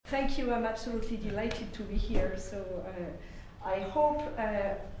Thank you. I'm absolutely delighted to be here. So I hope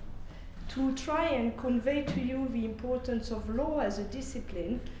to try and convey to you the importance of law as a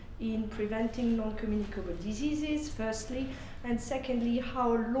discipline in preventing non-communicable diseases, firstly, and secondly,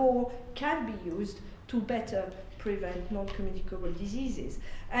 how law can be used to better prevent non-communicable diseases.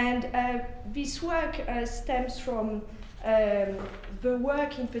 And this work stems from the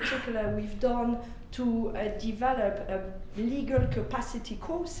work in particular we've done to develop legal capacity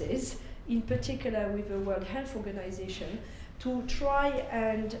courses, in particular with the World Health Organization, to try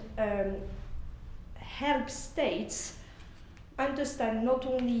and help states understand not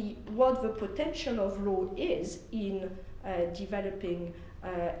only what the potential of law is in developing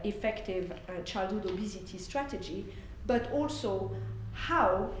effective childhood obesity strategy, but also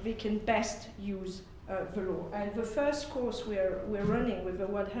how they can best use the law. And the first course we're running with the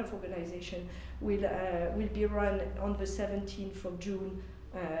World Health Organization will be run on the 17th of June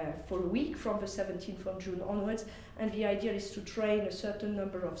for a week, from the 17th of June onwards. And the idea is to train a certain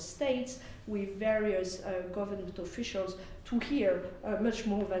number of states with various government officials to hear much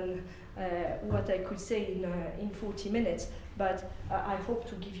more than what I could say in 40 minutes. But I hope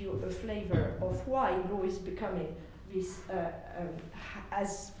to give you a flavor of why law is becoming this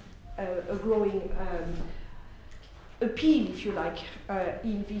as a growing appeal, if you like,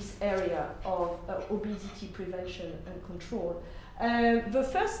 in this area of obesity prevention and control. The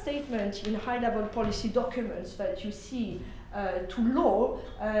first statement in high-level policy documents that you see to law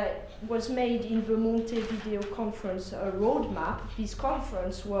was made in the Montevideo Conference roadmap. This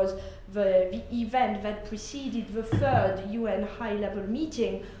conference was the event that preceded the third UN high-level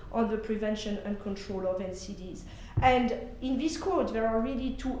meeting on the prevention and control of NCDs. And in this code, there are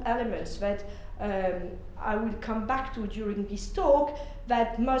really two elements that I will come back to during this talk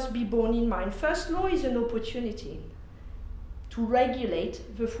that must be borne in mind. First, law is an opportunity to regulate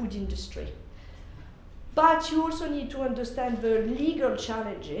the food industry. But you also need to understand the legal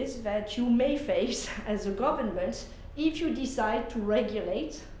challenges that you may face as a government if you decide to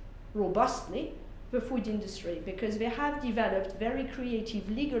regulate robustly the food industry, because they have developed very creative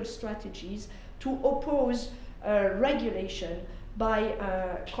legal strategies to oppose regulation by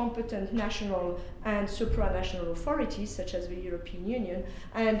competent national and supranational authorities, such as the European Union,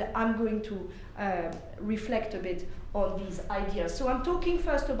 and I'm going to reflect a bit on these ideas. So I'm talking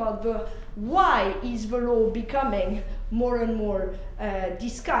first about the why is the law becoming more and more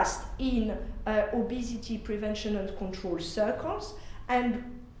discussed in obesity prevention and control circles, and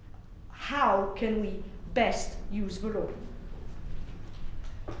how can we best use the law.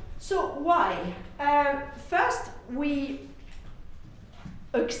 So why? First, we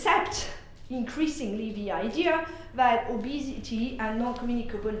accept increasingly the idea that obesity and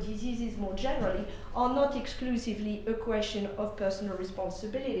non-communicable diseases more generally are not exclusively a question of personal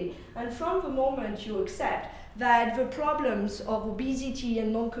responsibility. And from the moment you accept that the problems of obesity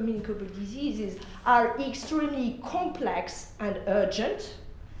and non-communicable diseases are extremely complex and urgent,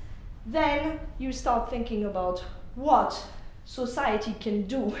 then you start thinking about what society can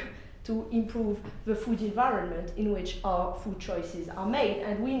do to improve the food environment in which our food choices are made.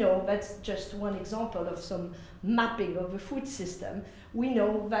 And we know that's just one example of some mapping of the food system. We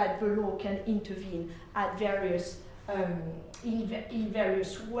know that the law can intervene at various in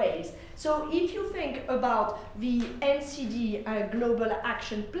various ways. So if you think about the NCD Global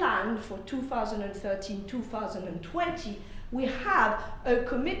Action Plan for 2013-2020, we have a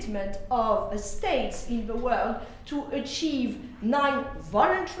commitment of states in the world to achieve 9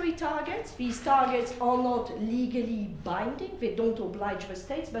 voluntary targets. These targets are not legally binding, they don't oblige the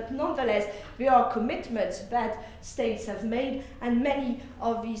states, but nonetheless, they are commitments that states have made, and many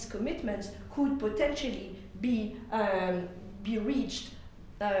of these commitments could potentially be reached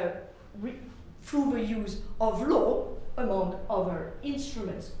through the use of law, among other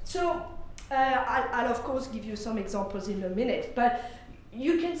instruments. So I'll of course give you some examples in a minute, but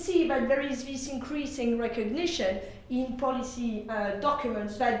you can see that there is this increasing recognition in policy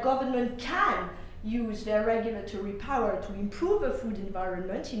documents that government can use their regulatory power to improve the food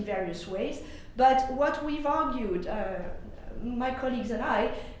environment in various ways. But what we've argued, my colleagues and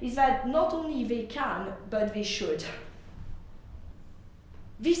I, is that not only they can, but they should.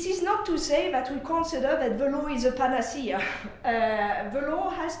 This is not to say that we consider that the law is a panacea. The law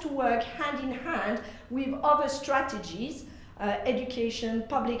has to work hand in hand with other strategies, education,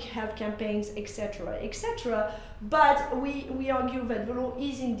 public health campaigns, etc., etc. But we argue that the law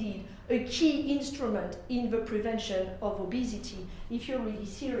is indeed a key instrument in the prevention of obesity if you're really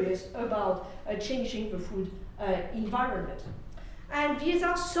serious about changing the food environment. And these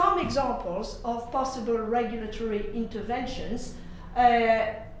are some examples of possible regulatory interventions.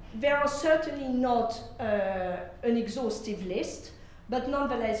 They are certainly not an exhaustive list, but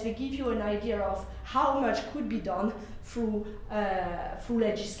nonetheless they give you an idea of how much could be done through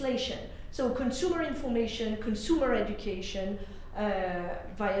legislation. So consumer information, consumer education,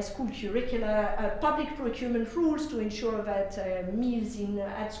 via school curricula, public procurement rules to ensure that meals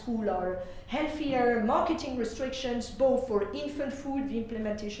at school are healthier, marketing restrictions both for infant food, the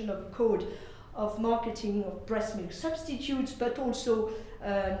implementation of a code of marketing of breast milk substitutes, but also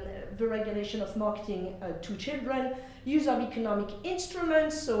the regulation of marketing to children, use of economic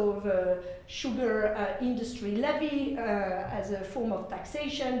instruments, so the sugar industry levy as a form of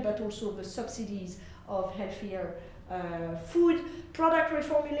taxation, but also the subsidies of healthier food, product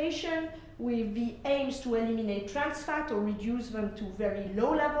reformulation with the aims to eliminate trans fat or reduce them to very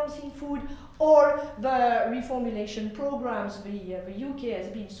low levels in food, or the reformulation programs the UK has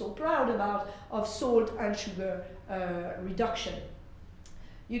been so proud about of salt and sugar reduction.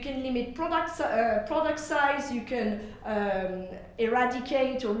 You can limit product size, you can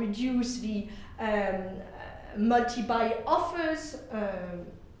eradicate or reduce the multi-buy offers,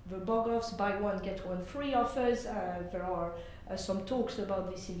 the BOGOFs, buy one, get one free offers. There are some talks about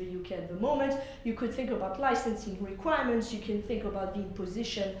this in the UK at the moment. You could think about licensing requirements, you can think about the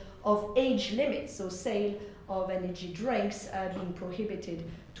imposition of age limits, so sale of energy drinks being prohibited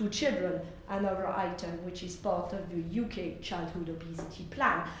to children, another item which is part of the UK Childhood Obesity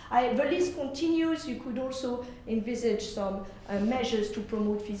Plan. The list continues. You could also envisage some measures to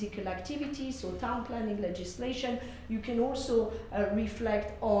promote physical activity, so town planning legislation. You can also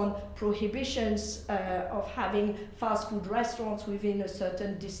reflect on prohibitions of having fast food restaurants within a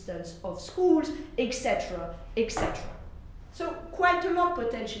certain distance of schools, etc., etc. So quite a lot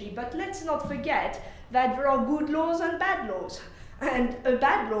potentially, but let's not forget that there are good laws and bad laws. And a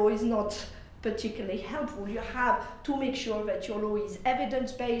bad law is not particularly helpful. You have to make sure that your law is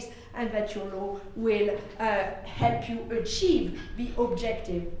evidence-based and that your law will help you achieve the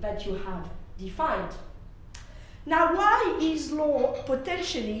objective that you have defined. Now, why is law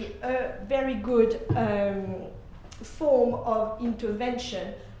potentially a very good form of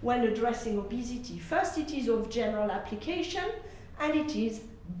intervention when addressing obesity? First, it is of general application and it is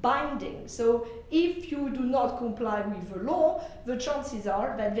binding. So if you do not comply with the law, the chances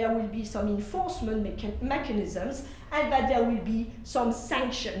are that there will be some enforcement mechanisms and that there will be some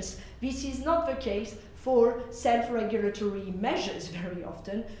sanctions. This is not the case for self-regulatory measures very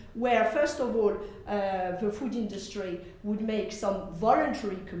often, where first of all the food industry would make some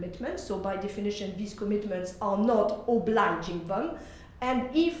voluntary commitments, so by definition these commitments are not obliging them, and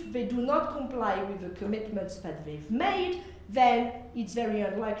if they do not comply with the commitments that they've made, then it's very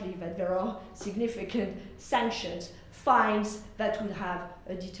unlikely that there are significant sanctions, fines that will have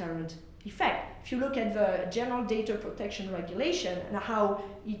a deterrent effect. If you look at the General Data Protection Regulation and how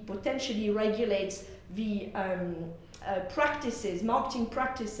it potentially regulates the practices, marketing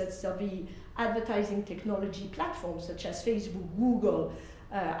practices of the advertising technology platforms such as Facebook, Google,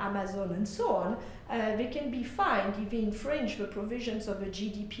 Amazon and so on, they can be fined if they infringe the provisions of the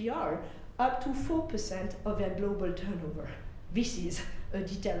GDPR up to 4% of their global turnover. This is a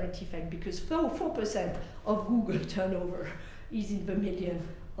deterrent effect because 4% of Google turnover is in the million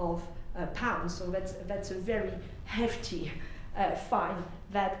of pounds, so that's a very hefty fine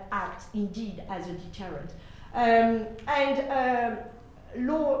that acts indeed as a deterrent.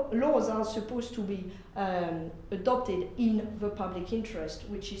 Laws are supposed to be adopted in the public interest,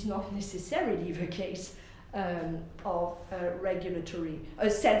 which is not necessarily the case of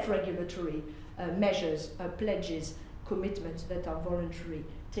self-regulatory measures, pledges, commitments that are voluntarily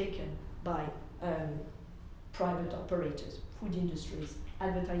taken by private operators, food industries,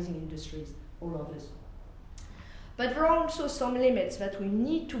 advertising industries, or others. But there are also some limits that we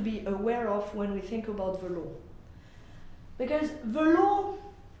need to be aware of when we think about the law. Because the law,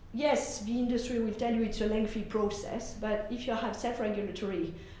 yes, the industry will tell you it's a lengthy process, but if you have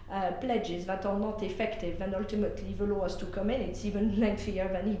self-regulatory pledges that are not effective, then ultimately the law has to come in. It's even lengthier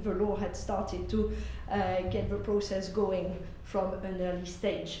than if the law had started to get the process going from an early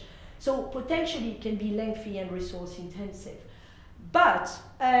stage. So potentially it can be lengthy and resource intensive. But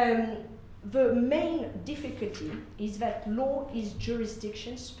the main difficulty is that law is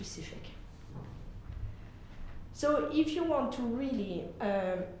jurisdiction specific. So if you want to really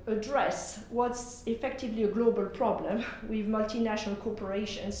address what's effectively a global problem with multinational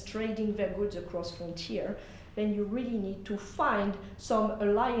corporations trading their goods across frontier, then you really need to find some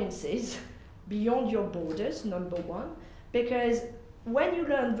alliances beyond your borders, number one, because when you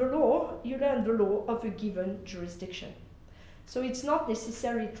learn the law of a given jurisdiction. So it's not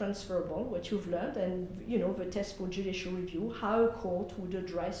necessarily transferable, what you've learned, and the test for judicial review, how a court would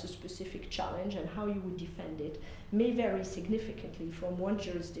address a specific challenge and how you would defend it may vary significantly from one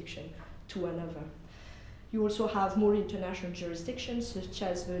jurisdiction to another. You also have more international jurisdictions, such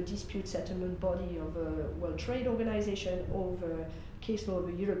as the dispute settlement body of the World Trade Organization or the case law of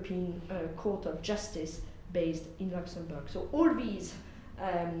the European Court of Justice based in Luxembourg. So all these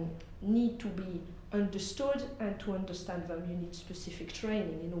need to be understood, and to understand them you need specific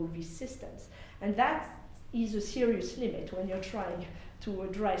training in all these systems. And that is a serious limit when you're trying to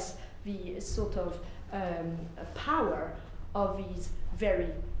address the sort of power of these very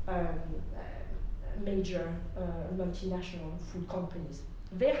major multinational food companies.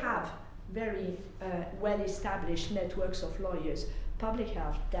 They have very well-established networks of lawyers. Public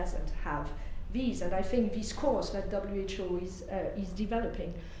health doesn't have these, and I think this course that WHO is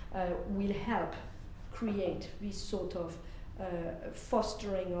developing will help create this sort of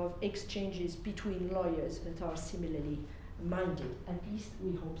fostering of exchanges between lawyers that are similarly minded. At least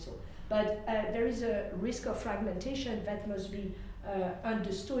we hope so. But there is a risk of fragmentation that must be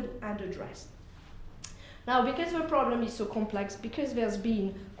understood and addressed. Now, because the problem is so complex, because there's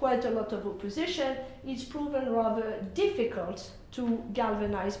been quite a lot of opposition, it's proven rather difficult to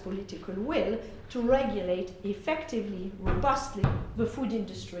galvanize political will to regulate effectively, robustly, the food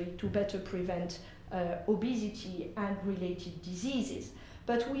industry to better prevent obesity and related diseases.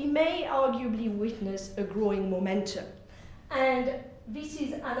 But we may arguably witness a growing momentum. And this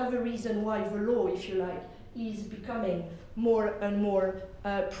is another reason why the law, if you like, is becoming more and more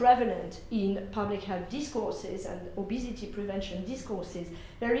prevalent in public health discourses and obesity prevention discourses.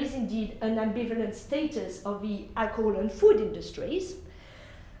 There is indeed an ambivalent status of the alcohol and food industries.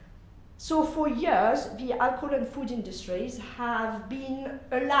 So for years, the alcohol and food industries have been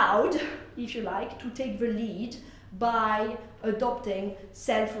allowed, if you like, to take the lead by adopting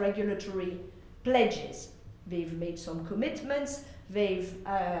self-regulatory pledges. They've made some commitments, they've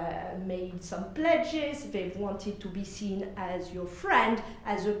made some pledges, they've wanted to be seen as your friend,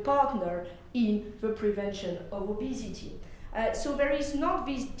 as a partner in the prevention of obesity. So there is not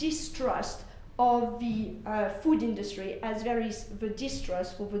this distrust of the food industry as there is the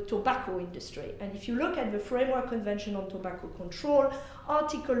distrust for the tobacco industry. And if you look at the Framework Convention on Tobacco Control,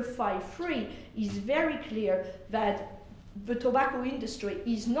 Article 5.3 is very clear that the tobacco industry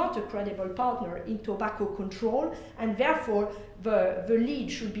is not a credible partner in tobacco control, and therefore the lead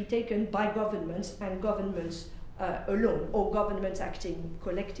should be taken by governments, and governments alone, or governments acting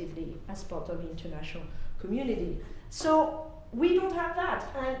collectively as part of the international community. So we don't have that,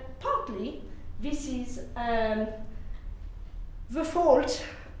 and partly this is the fault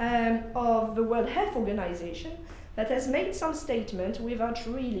of the World Health Organization that has made some statement without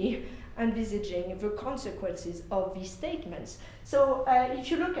really envisaging the consequences of these statements. So if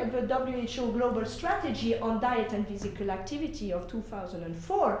you look at the WHO Global Strategy on Diet and Physical Activity of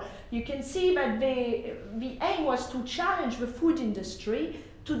 2004, you can see that the aim was to challenge the food industry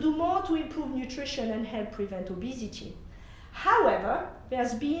to do more to improve nutrition and help prevent obesity. However,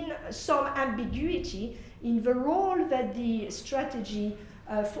 there's been some ambiguity in the role that the strategy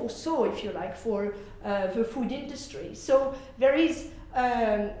foresaw, if you like, for the food industry. So there is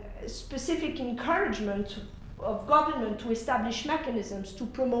specific encouragement of government to establish mechanisms to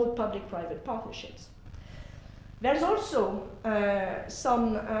promote public-private partnerships. There's also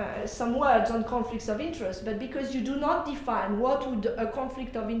some words on conflicts of interest, but because you do not define what would a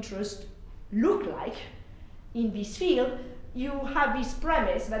conflict of interest look like in this field, you have this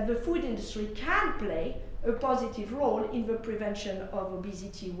premise that the food industry can play a positive role in the prevention of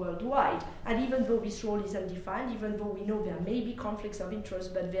obesity worldwide. And even though this role is undefined, even though we know there may be conflicts of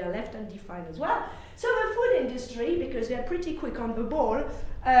interest, but they are left undefined as well, so the food industry, because they're pretty quick on the ball,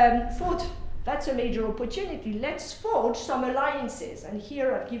 thought that's a major opportunity. Let's forge some alliances. And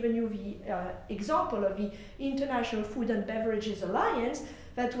here I've given you the example of the International Food and Beverages Alliance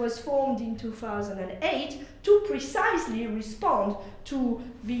that was formed in 2008 to precisely respond to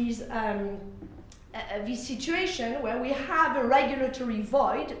these this situation where we have a regulatory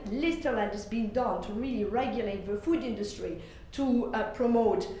void. Little has been done to really regulate the food industry to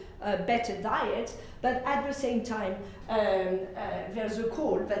promote better diet, but at the same time there's a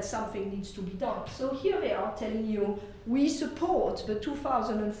call that something needs to be done. So here they are telling you we support the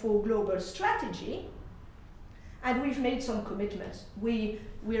 2004 global strategy, and we've made some commitments.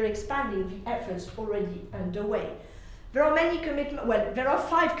 We're expanding the efforts already underway. There are many commitments, well, there are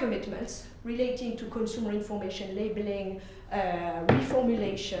 5 commitments relating to consumer information, labeling,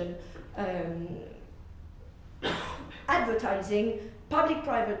 reformulation, advertising,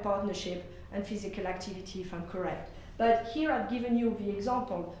 public-private partnership, and physical activity, if I'm correct. But here I've given you the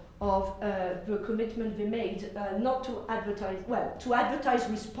example of the commitment they made not to advertise, well, to advertise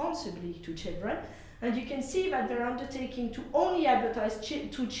responsibly to children. And you can see that they're undertaking to only advertise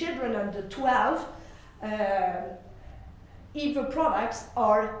to children under 12 if the products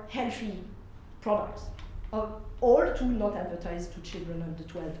are healthy products, or to not advertise to children under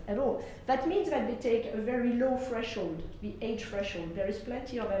 12 at all. That means that they take a very low threshold, the age threshold. There is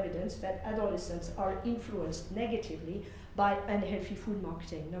plenty of evidence that adolescents are influenced negatively by unhealthy food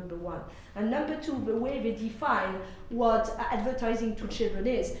marketing, number one. And number two, the way they define what advertising to children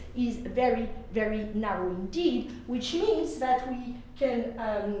is very, very narrow indeed, which means that we can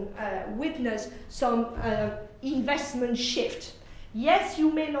witness some investment shift. Yes,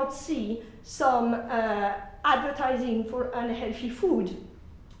 you may not see some advertising for unhealthy food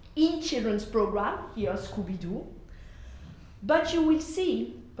in children's program, here Scooby-Doo, but you will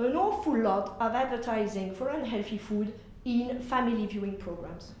see an awful lot of advertising for unhealthy food in family viewing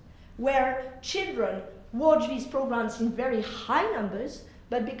programs, where children watch these programs in very high numbers,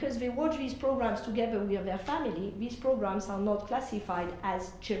 but because they watch these programs together with their family, these programs are not classified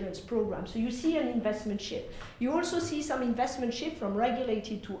as children's programs. So you see an investment shift. You also see some investment shift from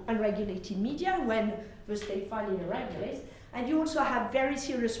regulated to unregulated media when the state finally regulates. And you also have very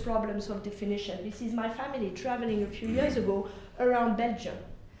serious problems of definition. This is my family traveling a few years ago around Belgium.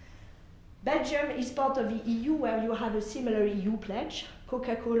 Belgium is part of the EU where you have a similar EU pledge.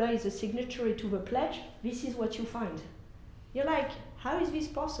 Coca-Cola is a signatory to the pledge. This is what you find. You're like, how is this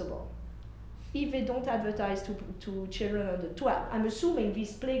possible? If they don't advertise to children under 12. I'm assuming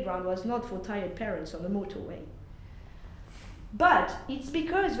this playground was not for tired parents on the motorway. But it's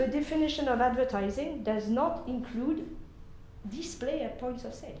because the definition of advertising does not include display at points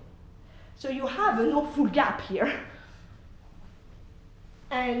of sale. So you have an awful gap here.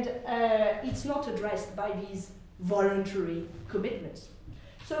 And it's not addressed by these voluntary commitments.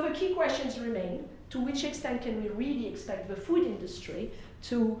 So the key questions remain: to which extent can we really expect the food industry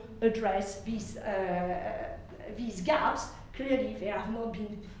to address these gaps? Clearly, they have not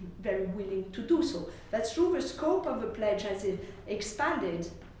been very willing to do so. That's true. The scope of the pledge has expanded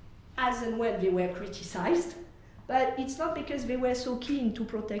as and when they were criticized, but it's not because they were so keen to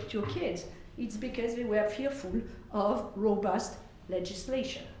protect your kids. It's because they were fearful of robust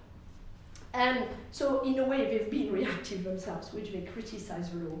legislation. And so in a way they've been reactive themselves, which they criticize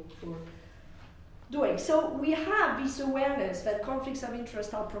the law for doing. So we have this awareness that conflicts of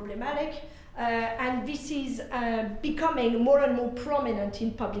interest are problematic, and this is becoming more and more prominent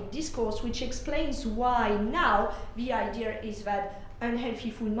in public discourse, which explains why now the idea is that unhealthy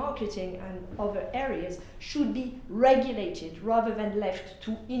food marketing and other areas should be regulated rather than left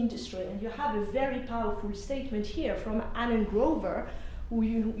to industry. And you have a very powerful statement here from Anand Grover, who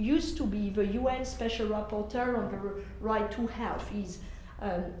used to be the UN Special Rapporteur on the right to health.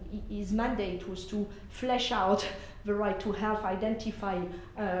 His mandate was to flesh out the right to health, identify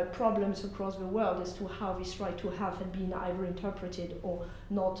problems across the world as to how this right to health had been either interpreted or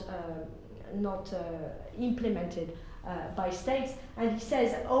not implemented by states. And he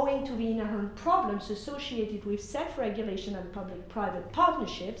says, owing to the inherent problems associated with self-regulation and public-private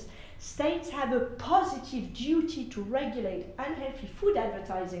partnerships, states have a positive duty to regulate unhealthy food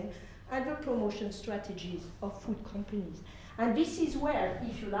advertising and the promotion strategies of food companies. And this is where,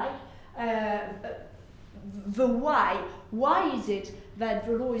 if you like, the why. Why is it that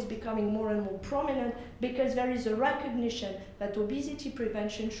the law is becoming more and more prominent? Because there is a recognition that obesity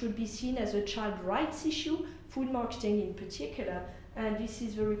prevention should be seen as a child rights issue, food marketing in particular. And this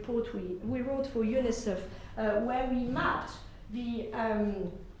is the report we wrote for UNICEF, where we mapped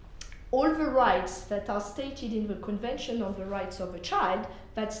all the rights that are stated in the Convention on the Rights of a Child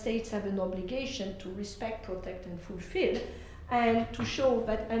that states have an obligation to respect, protect, and fulfill, and to show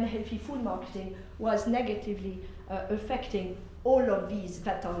that unhealthy food marketing was negatively affecting all of these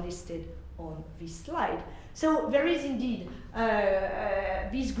that are listed on this slide. So there is indeed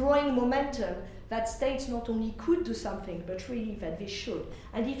this growing momentum that states not only could do something, but really that they should.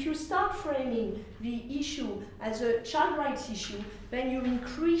 And if you start framing the issue as a child rights issue, then you're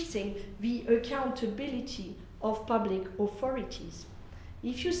increasing the accountability of public authorities.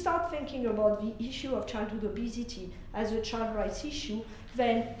 If you start thinking about the issue of childhood obesity as a child rights issue,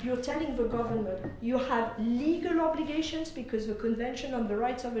 then you're telling the government you have legal obligations because the Convention on the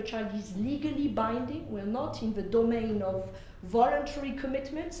Rights of a Child is legally binding. We're not in the domain of voluntary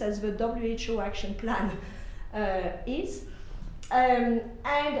commitments as the WHO action plan is. And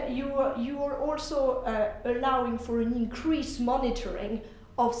you are also allowing for an increased monitoring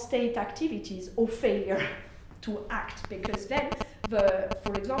of state activities or failure to act, because then the,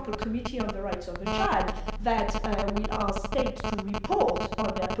 for example, Committee on the Rights of the Child that will ask states to report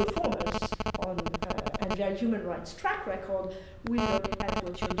on their performance on and their human rights track record will look at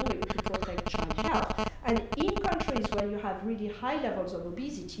what you're doing to protect child health. And in countries where you have really high levels of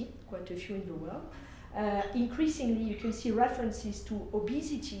obesity, quite a few in the world, increasingly you can see references to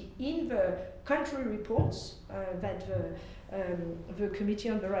obesity in the country reports that the Committee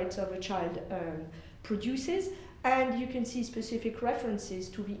on the Rights of the Child produces, and you can see specific references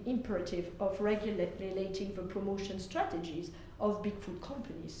to the imperative of regulating the promotion strategies of big food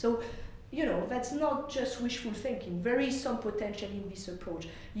companies. So, you know, that's not just wishful thinking. There is some potential in this approach.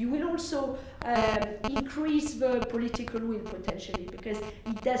 You will also increase the political will potentially, because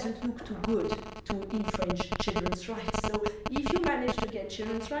it doesn't look too good to infringe children's rights. So if you manage to get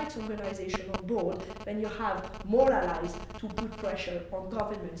children's rights organization on board, then you have more allies to put pressure on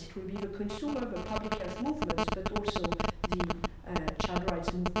governments. It will be the consumer, the public health movements, but also the child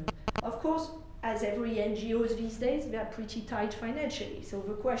rights movement. Of course, as every NGOs these days, they are pretty tight financially. So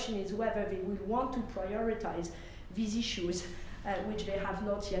the question is whether they will want to prioritize these issues, which they have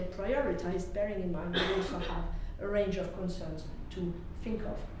not yet prioritized, bearing in mind they also have a range of concerns to think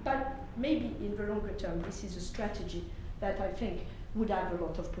of. But maybe in the longer term, this is a strategy that I think would have a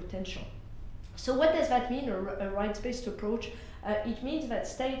lot of potential. So what does that mean, a rights-based approach? It means that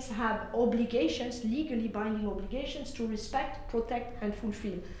states have obligations, legally binding obligations, to respect, protect, and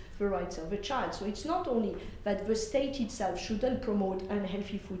fulfill the rights of a child. So it's not only that the state itself shouldn't promote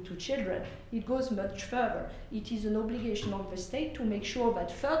unhealthy food to children, it goes much further. It is an obligation on the state to make sure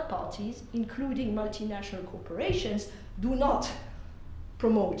that third parties, including multinational corporations, do not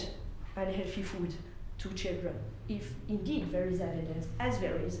promote unhealthy food to children, if indeed there is evidence, as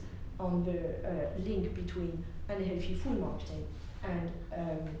there is, on the link between unhealthy food marketing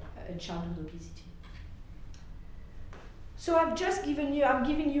and childhood obesity. So I'm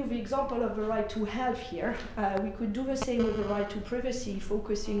giving you the example of the right to health here. We could do the same with the right to privacy,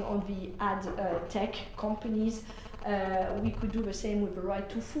 focusing on the ad tech companies. We could do the same with the right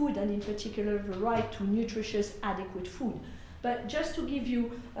to food, and in particular the right to nutritious, adequate food. But just to give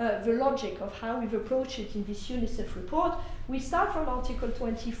you the logic of how we've approached it in this UNICEF report, we start from Article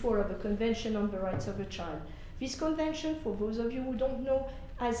 24 of the Convention on the Rights of the Child. This convention, for those of you who don't know,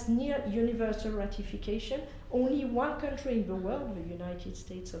 has near universal ratification. Only one country in the world, the United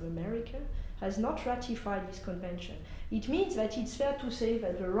States of America, has not ratified this convention. It means that it's fair to say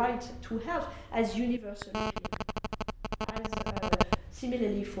that the right to health has universal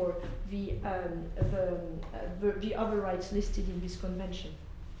similarly for the other rights listed in this convention.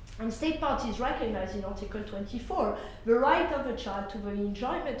 And state parties recognize in Article 24 the right of a child to the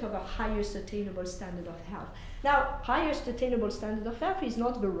enjoyment of a highest attainable standard of health. Now, highest attainable standard of health is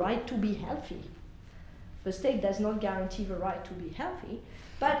not the right to be healthy. The state does not guarantee the right to be healthy,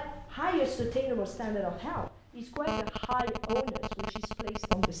 but highest attainable standard of health is quite a high onus which is placed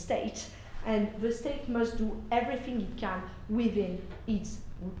on the state, and the state must do everything it can within its,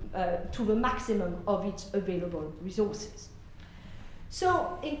 to the maximum of its available resources.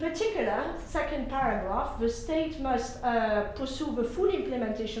 So, in particular, second paragraph, the state must pursue the full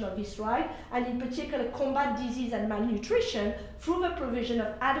implementation of this right, and in particular combat disease and malnutrition through the provision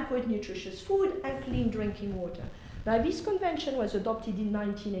of adequate nutritious food and clean drinking water. Now, this convention was adopted in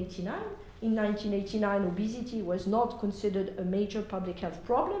 1989. In 1989, obesity was not considered a major public health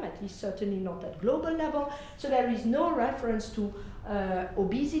problem, at least certainly not at global level. So there is no reference to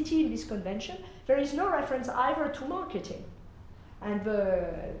obesity in this convention. There is no reference either to marketing. And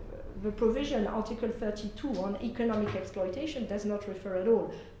the provision, Article 32 on economic exploitation, does not refer at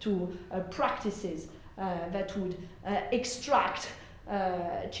all to practices that would extract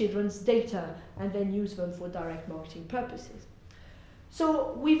children's data and then use them for direct marketing purposes.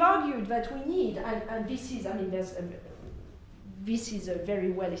 So we've argued that we need, and this is, this is a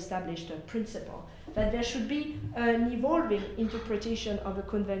very well-established principle, that there should be an evolving interpretation of the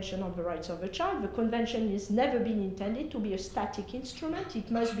Convention on the Rights of the Child. The Convention has never been intended to be a static instrument. It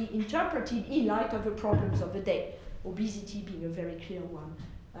must be interpreted in light of the problems of the day, obesity being a very clear one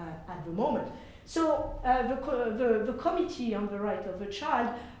at the moment. So the Committee on the Right of the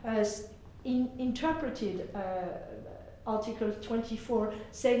Child has interpreted Article 24,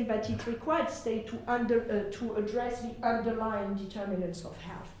 saying that it required states to address the underlying determinants of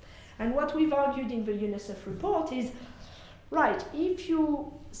health. And what we've argued in the UNICEF report is, right, if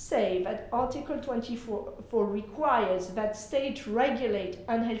you say that Article 24 requires that states regulate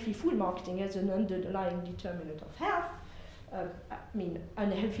unhealthy food marketing as an underlying determinant of health,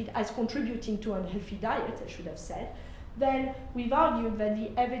 unhealthy, as contributing to unhealthy diet, I should have said, then we've argued that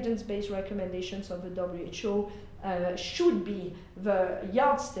the evidence-based recommendations of the WHO should be the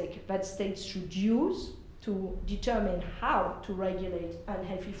yardstick that states should use to determine how to regulate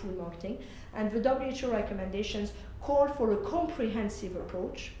unhealthy food marketing. And the WHO recommendations call for a comprehensive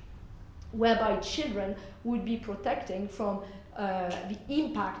approach whereby children would be protecting from the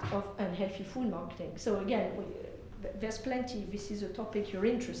impact of unhealthy food marketing. So again, there's plenty, this is a topic you're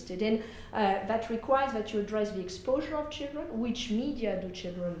interested in, that requires that you address the exposure of children, which media do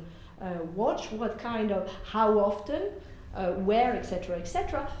children watch, what kind of, how often, where,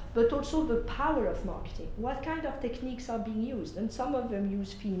 etc., but also the power of marketing. What kind of techniques are being used? And some of them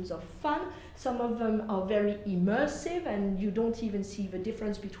use themes of fun, some of them are very immersive, and you don't even see the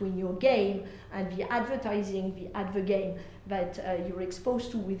difference between your game and the advertising, the advert game that you're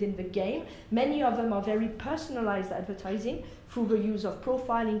exposed to within the game. Many of them are very personalized advertising through the use of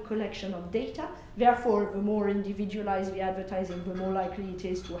profiling, collection of data. Therefore, the more individualized the advertising, the more likely it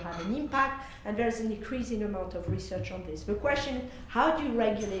is to have an impact, and there's an increasing amount of research on this. The question is, how do you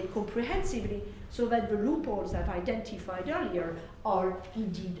regulate comprehensively so that the loopholes that I identified earlier are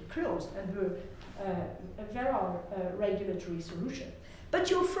indeed closed, and there are regulatory solutions. But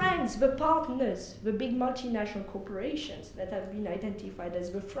your friends, the partners, the big multinational corporations that have been identified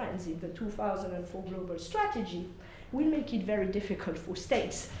as the friends in the 2004 global strategy will make it very difficult for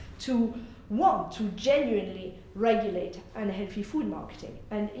states to want to genuinely regulate unhealthy food marketing.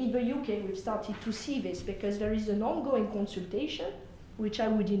 And in the UK, we've started to see this because there is an ongoing consultation, which I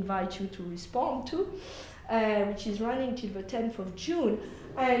would invite you to respond to, which is running till the 10th of June.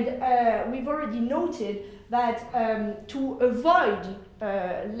 And we've already noted that to avoid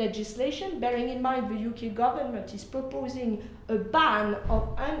legislation, bearing in mind the UK government is proposing a ban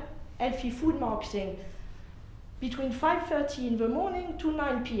of unhealthy food marketing between 5:30 in the morning to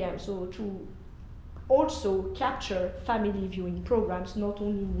 9 p.m. So to also capture family viewing programs, not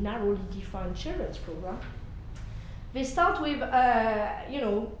only narrowly defined children's programs. They start with,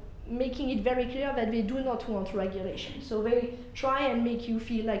 making it very clear that they do not want regulation. So they try and make you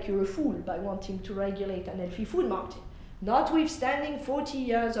feel like you're a fool by wanting to regulate unhealthy food marketing. Notwithstanding 40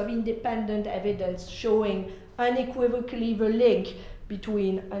 years of independent evidence showing unequivocally the link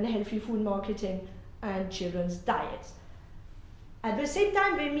between unhealthy food marketing and children's diets. At the same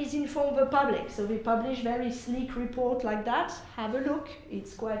time, they misinform the public. So they publish very sleek report like that. Have a look,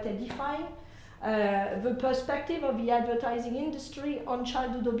 it's quite edifying. The perspective of the advertising industry on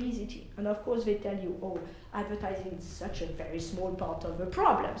childhood obesity. And of course they tell you, oh, advertising is such a very small part of the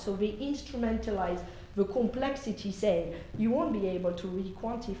problem. So they instrumentalize the complexity, saying you won't be able to really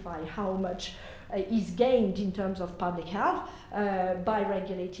quantify how much is gained in terms of public health by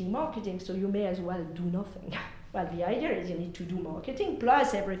regulating marketing, so you may as well do nothing. Well, the idea is you need to do marketing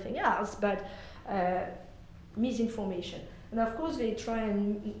plus everything else, but misinformation. And of course they try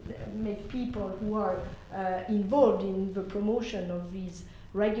and make people who are involved in the promotion of these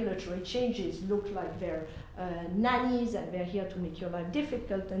regulatory changes look like they're nannies and they're here to make your life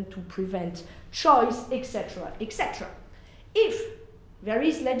difficult and to prevent choice, etc., etc. If there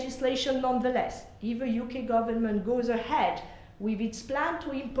is legislation nonetheless, if the UK government goes ahead with its plan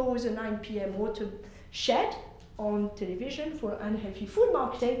to impose a 9 p.m. watershed on television for unhealthy food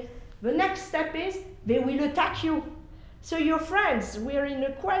marketing, the next step is they will attack you. So your friends, we're in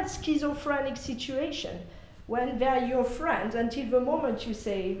a quite schizophrenic situation when they're your friends until the moment you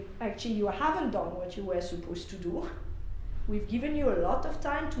say, actually you haven't done what you were supposed to do. We've given you a lot of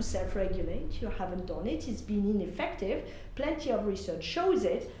time to self-regulate, you haven't done it, it's been ineffective, plenty of research shows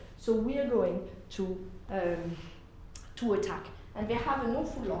it, so we are going to attack. And they have an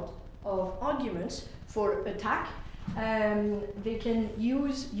awful lot of arguments for attack. They can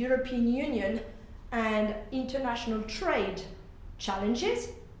use European Union and international trade challenges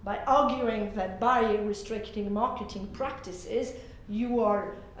by arguing that by restricting marketing practices, you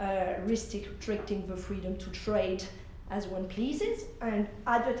are restricting the freedom to trade as one pleases, and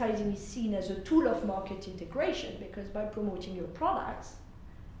advertising is seen as a tool of market integration because by promoting your products,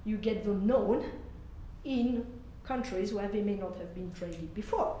 you get them known in countries where they may not have been traded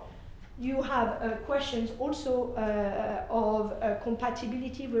before. You have questions also of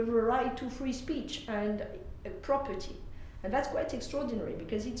compatibility with the right to free speech and property. And that's quite extraordinary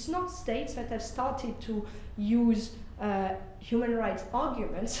because it's not states that have started to use human rights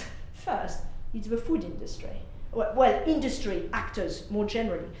arguments first, it's the food industry. Well, industry actors more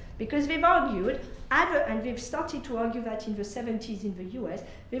generally, because they've argued, and they've started to argue that in the 70s in the US,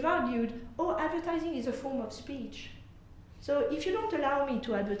 they've argued, oh, advertising is a form of speech. So if you don't allow me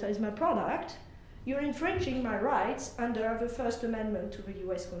to advertise my product, you're infringing my rights under the First Amendment to the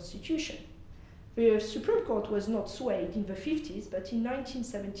US Constitution. The Supreme Court was not swayed in the 50s, but in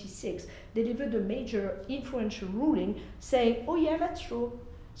 1976 delivered a major influential ruling saying, oh yeah, that's true.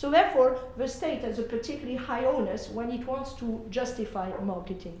 So therefore, the state has a particularly high onus when it wants to justify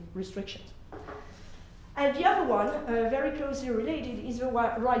marketing restrictions. And the other one, very closely related, is the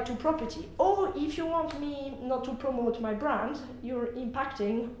right to property. Or if you want me not to promote my brand, you're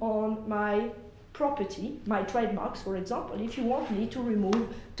impacting on my property, my trademarks, for example, if you want me to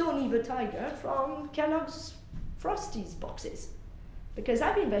remove Tony the Tiger from Kellogg's Frosties boxes. Because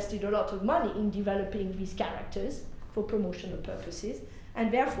I've invested a lot of money in developing these characters for promotional purposes,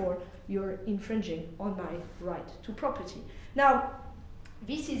 and therefore you're infringing on my right to property. Now,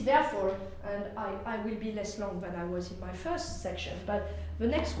 this is therefore, and I will be less long than I was in my first section, but the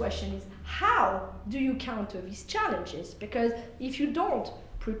next question is, how do you counter these challenges? Because if you don't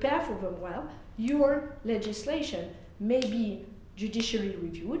prepare for them well, your legislation may be judicially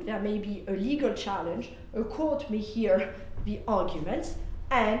reviewed, there may be a legal challenge, a court may hear the arguments,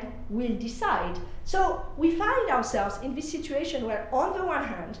 and will decide. So we find ourselves in this situation where, on the one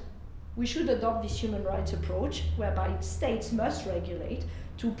hand, we should adopt this human rights approach, whereby states must regulate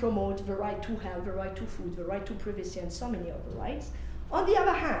to promote the right to health, the right to food, the right to privacy, and so many other rights. On the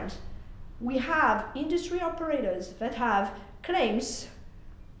other hand, we have industry operators that have claims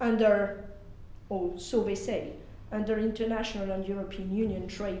under, or so they say, under international and European Union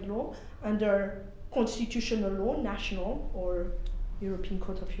trade law, under constitutional law, national or European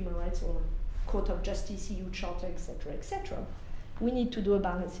Court of Human Rights or Court of Justice, EU Charter, etc., etc. We need to do a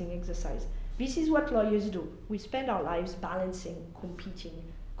balancing exercise. This is what lawyers do. We spend our lives balancing competing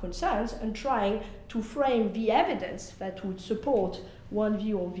concerns and trying to frame the evidence that would support one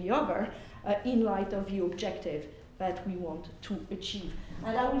view or the other in light of the objective that we want to achieve.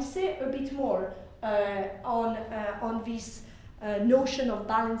 And I will say a bit more on this notion of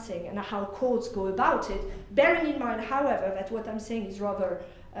balancing and how courts go about it, bearing in mind, however, that what I'm saying is rather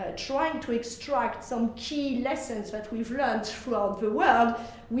trying to extract some key lessons that we've learned throughout the world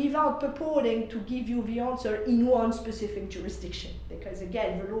without purporting to give you the answer in one specific jurisdiction. Because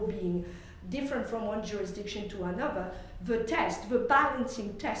again, the law being different from one jurisdiction to another, the test, the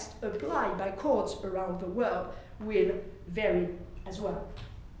balancing test applied by courts around the world will vary as well.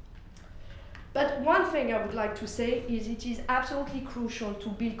 But one thing I would like to say is it is absolutely crucial to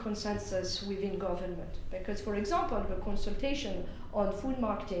build consensus within government. Because, for example, the consultation on food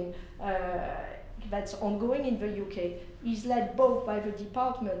marketing that's ongoing in the UK is led both by the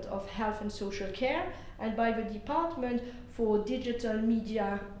Department of Health and Social Care and by the Department for Digital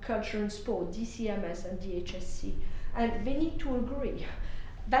Media, Culture and Sport, DCMS and DHSC. And they need to agree.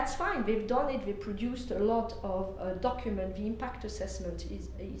 That's fine, they've done it, they produced a lot of document. The impact assessment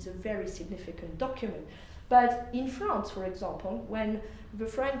is a very significant document. But in France, for example, when the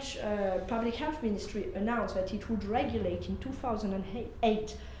French Public Health Ministry announced that it would regulate in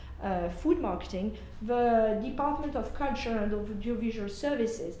 2008 food marketing, the Department of Culture and Audiovisual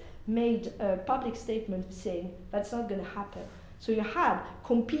Services made a public statement saying that's not going to happen. So you had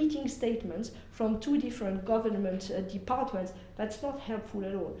competing statements from two different government departments. That's not helpful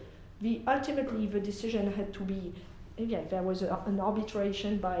at all. Ultimately, the decision had to be, again, there was an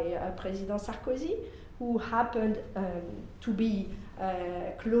arbitration by President Sarkozy, who happened to be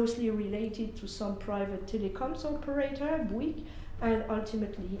closely related to some private telecoms operator, Bouygues, and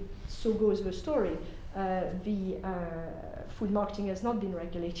ultimately, so goes the story. The food marketing has not been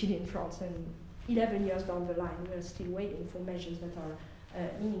regulated in France, and 11 years down the line, we are still waiting for measures that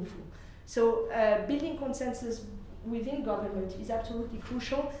are meaningful. So building consensus within government is absolutely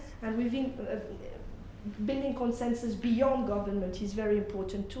crucial, and within building consensus beyond government is very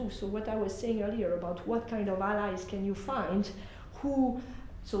important too. So what I was saying earlier about what kind of allies can you find,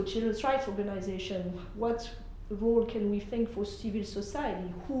 so children's rights organization, what role can we think for civil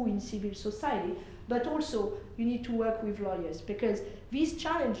society, who in civil society, but also you need to work with lawyers, because these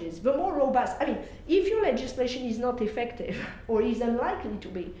challenges, the more robust, if your legislation is not effective or is unlikely to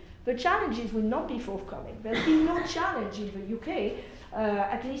be, the challenges will not be forthcoming. There's been no challenge in the UK,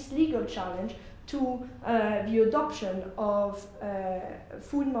 at least legal challenge, to the adoption of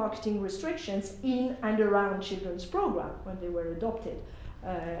food marketing restrictions in and around children's program when they were adopted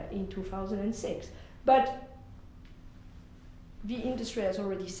in 2006. But the industry has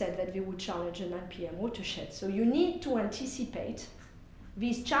already said that they would challenge an NPM watershed. So you need to anticipate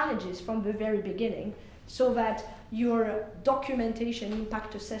these challenges from the very beginning so that your documentation,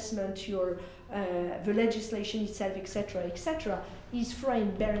 impact assessment, the legislation itself, etc., is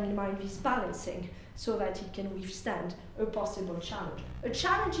framed bearing in mind this balancing so that it can withstand a possible challenge. A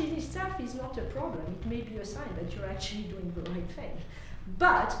challenge in itself is not a problem. It may be a sign that you're actually doing the right thing.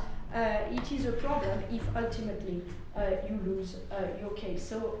 But it is a problem if ultimately you lose your case.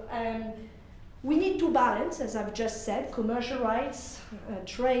 So we need to balance, as I've just said, commercial rights,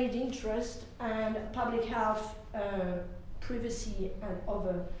 trade interest, and public health, privacy, and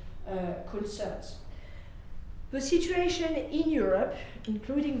other concerns. The situation in Europe,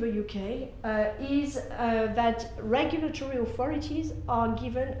 including the UK, is that regulatory authorities are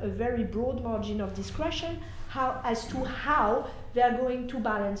given a very broad margin of discretion as to how they are going to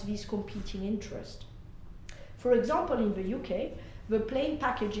balance these competing interests. For example, in the UK, the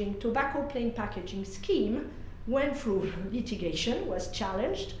tobacco plain packaging scheme went through litigation, was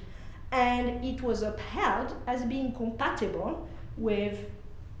challenged, and it was upheld as being compatible with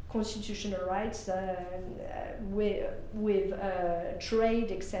constitutional rights, with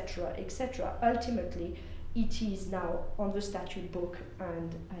trade, etc., etc. Ultimately, it is now on the statute book,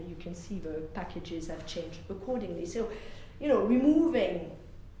 and you can see the packages have changed accordingly. So, removing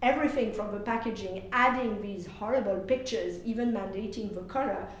everything from the packaging, adding these horrible pictures, even mandating the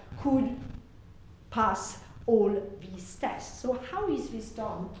color, could pass all these tests. So how is this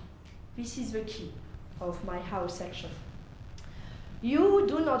done? This is the key of my how section. You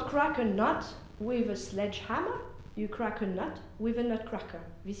do not crack a nut with a sledgehammer, you crack a nut with a nutcracker.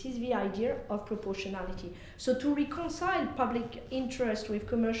 This is the idea of proportionality. So to reconcile public interest with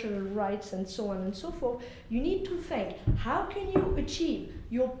commercial rights and so on and so forth, you need to think, how can you achieve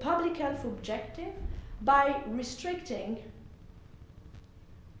your public health objective by restricting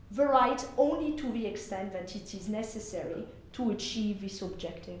the right only to the extent that it is necessary to achieve this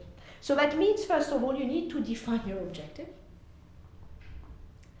objective? So that means, first of all, you need to define your objective.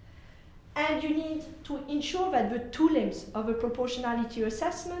 And you need to ensure that the two limbs of a proportionality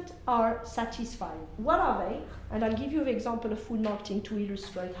assessment are satisfied. What are they? And I'll give you the example of food marketing to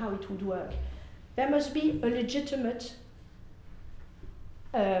illustrate how it would work. There must be a legitimate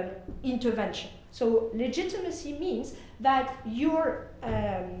intervention. So legitimacy means that your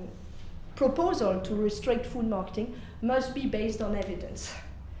proposal to restrict food marketing must be based on evidence.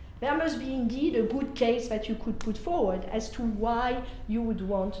 There must be indeed a good case that you could put forward as to why you would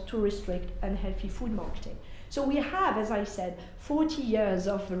want to restrict unhealthy food marketing. So we have, as I said, 40 years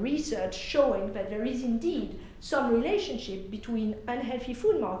of research showing that there is indeed some relationship between unhealthy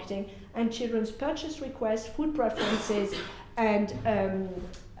food marketing and children's purchase requests, food preferences, and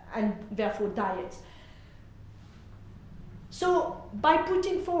therefore diet. So by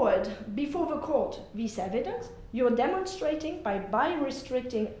putting forward before the court this evidence, you're demonstrating by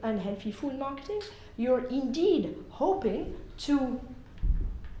restricting unhealthy food marketing, you're indeed hoping to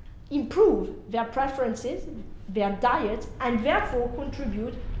improve their preferences, their diet, and therefore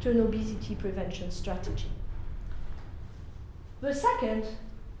contribute to an obesity prevention strategy. The second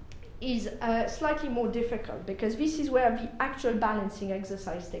is slightly more difficult because this is where the actual balancing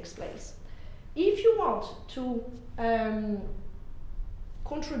exercise takes place. If you want to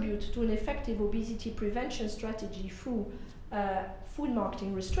contribute to an effective obesity prevention strategy through food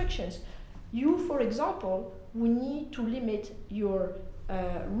marketing restrictions, you, for example, will need to limit your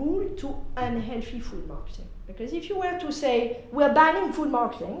rule to unhealthy food marketing. Because if you were to say, we're banning food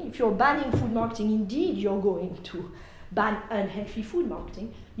marketing, if you're banning food marketing, indeed you're going to ban unhealthy food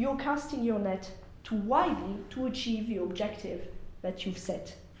marketing, you're casting your net too widely to achieve the objective that you've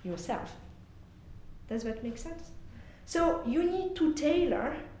set yourself. Does that make sense? So you need to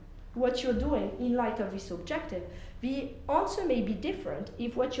tailor what you're doing in light of this objective. The answer may be different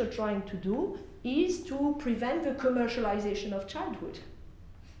if what you're trying to do is to prevent the commercialization of childhood.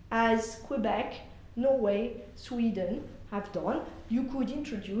 As Quebec, Norway, Sweden have done, you could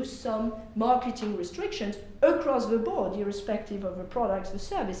introduce some marketing restrictions across the board, irrespective of the products, the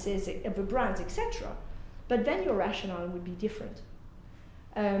services, the brands, etc. But then your rationale would be different.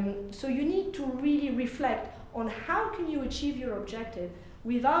 So you need to really reflect on how can you achieve your objective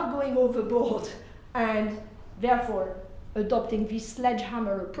without going overboard and therefore adopting this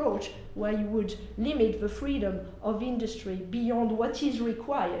sledgehammer approach where you would limit the freedom of industry beyond what is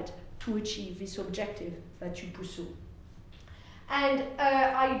required to achieve this objective that you pursue. And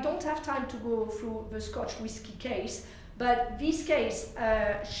I don't have time to go through the Scotch whisky case, but this case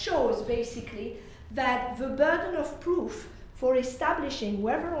shows basically that the burden of proof for establishing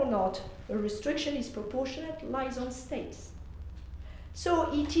whether or not a restriction is proportionate lies on states.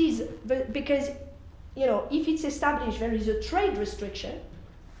 So it is, because if it's established there is a trade restriction,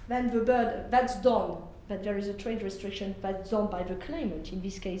 then the burden, that's done, that there is a trade restriction that's done by the claimant, in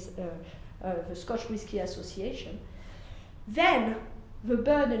this case the Scotch Whisky Association, then the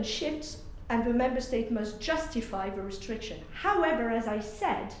burden shifts and the member state must justify the restriction. However, as I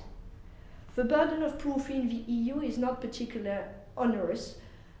said, the burden of proof in the EU is not particularly onerous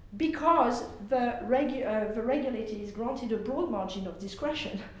because the regulator is granted a broad margin of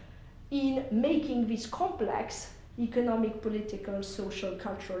discretion in making these complex economic, political, social,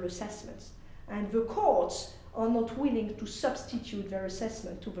 cultural assessments. And the courts are not willing to substitute their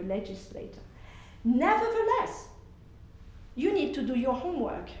assessment to the legislator. Nevertheless, you need to do your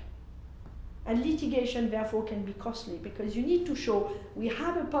homework. And litigation, therefore, can be costly because you need to show we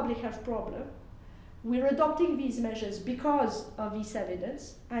have a public health problem, we're adopting these measures because of this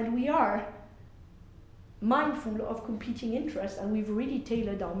evidence, and we are mindful of competing interests, and we've really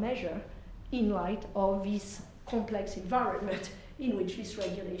tailored our measure in light of this complex environment in which this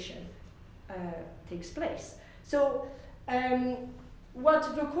regulation takes place. So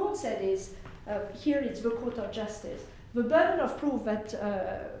what the court said is, here it's the Court of Justice, the burden of proof that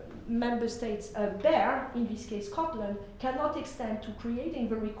member states bear, in this case Scotland, cannot extend to creating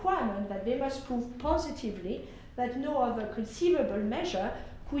the requirement that they must prove positively that no other conceivable measure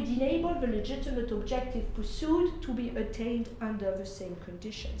could enable the legitimate objective pursued to be attained under the same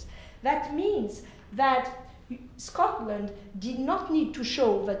conditions. That means that Scotland did not need to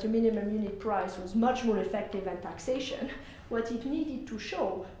show that a minimum unit price was much more effective than taxation. What it needed to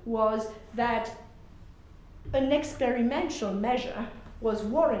show was that an experimental measure was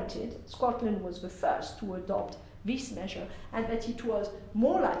warranted. Scotland was the first to adopt this measure, and that it was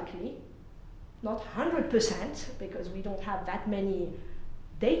more likely, not 100%, because we don't have that many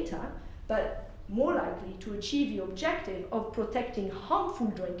data, but more likely to achieve the objective of protecting harmful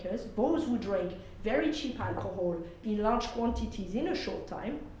drinkers, those who drink very cheap alcohol in large quantities in a short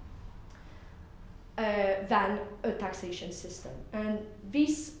time, than a taxation system. And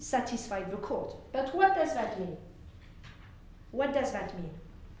this satisfied the court. But what does that mean? What does that mean?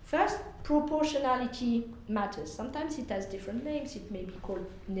 First, proportionality matters. Sometimes it has different names. It may be called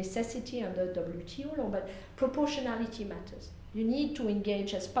necessity under WTO law, but proportionality matters. You need to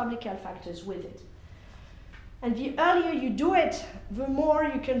engage as public health actors with it. And the earlier you do it, the more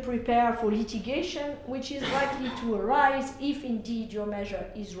you can prepare for litigation, which is likely to arise if indeed your measure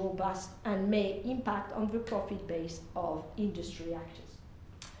is robust and may impact on the profit base of industry actors.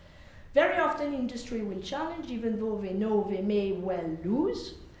 Very often industry will challenge, even though they know they may well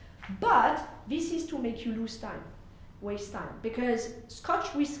lose, but this is to make you lose time, waste time, because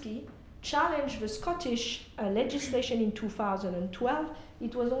Scotch whisky challenged the Scottish legislation in 2012.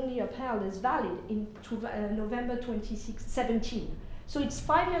 It was only upheld as valid in November 2017. So it's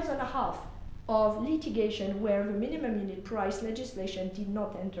 5 years and a half of litigation where the minimum unit price legislation did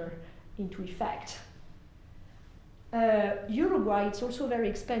not enter into effect. Uruguay, it's also very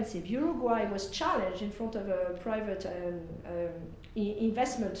expensive. Uruguay was challenged in front of a private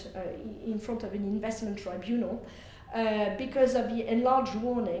investment, in front of an investment tribunal because of the enlarged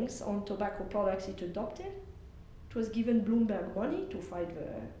warnings on tobacco products it adopted. It was given Bloomberg money to fight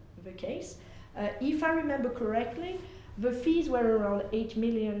the case. If I remember correctly, the fees were around $8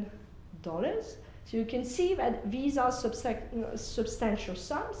 million. So you can see that these are substantial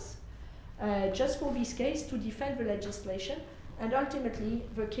sums. Just for this case to defend the legislation, and ultimately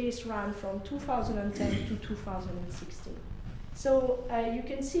the case ran from 2010 to 2016. So you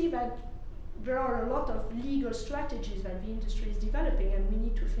can see that there are a lot of legal strategies that the industry is developing, and we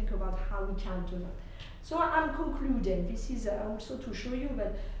need to think about how we counter them. So I'm concluding. This is also to show you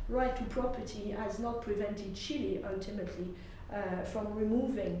that right to property has not prevented Chile ultimately from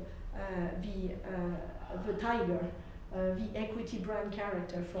removing the tiger, the equity brand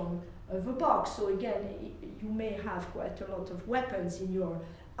character from the box. So again, you may have quite a lot of weapons in your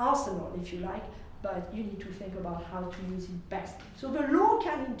arsenal, if you like, but you need to think about how to use it best. So the law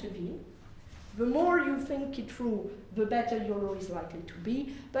can intervene. The more you think it through, the better your law is likely to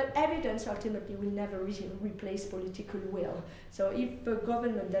be, but evidence ultimately will never replace political will. So if the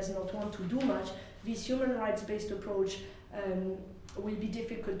government does not want to do much, this human rights-based approach will be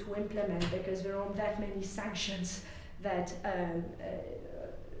difficult to implement because there aren't that many sanctions that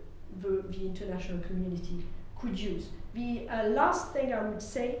the international community could use. The last thing I would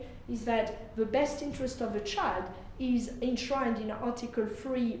say is that the best interest of a child is enshrined in Article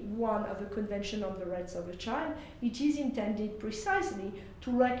 3.1 of the Convention on the Rights of the Child. It is intended precisely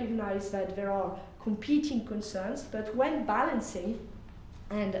to recognize that there are competing concerns, but when balancing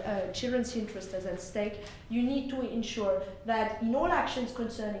and children's interest is at stake, you need to ensure that in all actions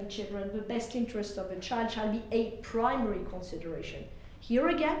concerning children, the best interest of a child shall be a primary consideration. Here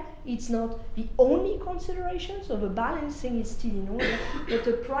again, it's not the only consideration, so the balancing is still in order, but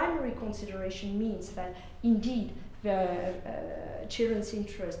the primary consideration means that indeed the children's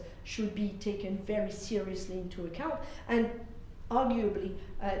interest should be taken very seriously into account. And arguably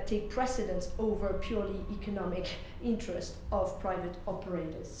take precedence over purely economic interest of private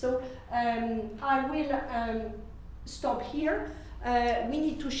operators. So I will stop here. We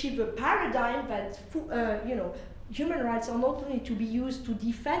need to shift a paradigm that human rights are not only to be used to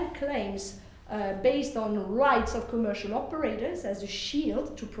defend claims based on rights of commercial operators as a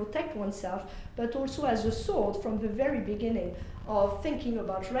shield to protect oneself, but also as a sword from the very beginning of thinking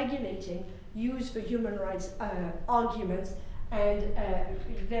about regulating, use the human rights arguments, and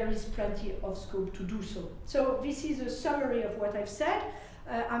there is plenty of scope to do so. So this is a summary of what I've said.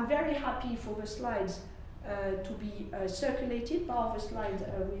 I'm very happy for the slides to be circulated, part of the slide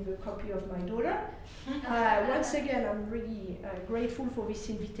with a copy of my daughter. Once again, I'm really grateful for this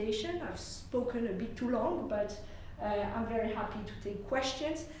invitation. I've spoken a bit too long, but I'm very happy to take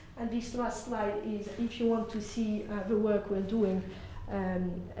questions. And this last slide is if you want to see the work we're doing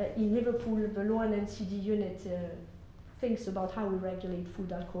in Liverpool, the Law and NCD unit thinks about how we regulate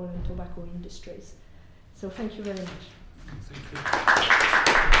food, alcohol, and tobacco industries. So thank you very much.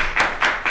 Thank you.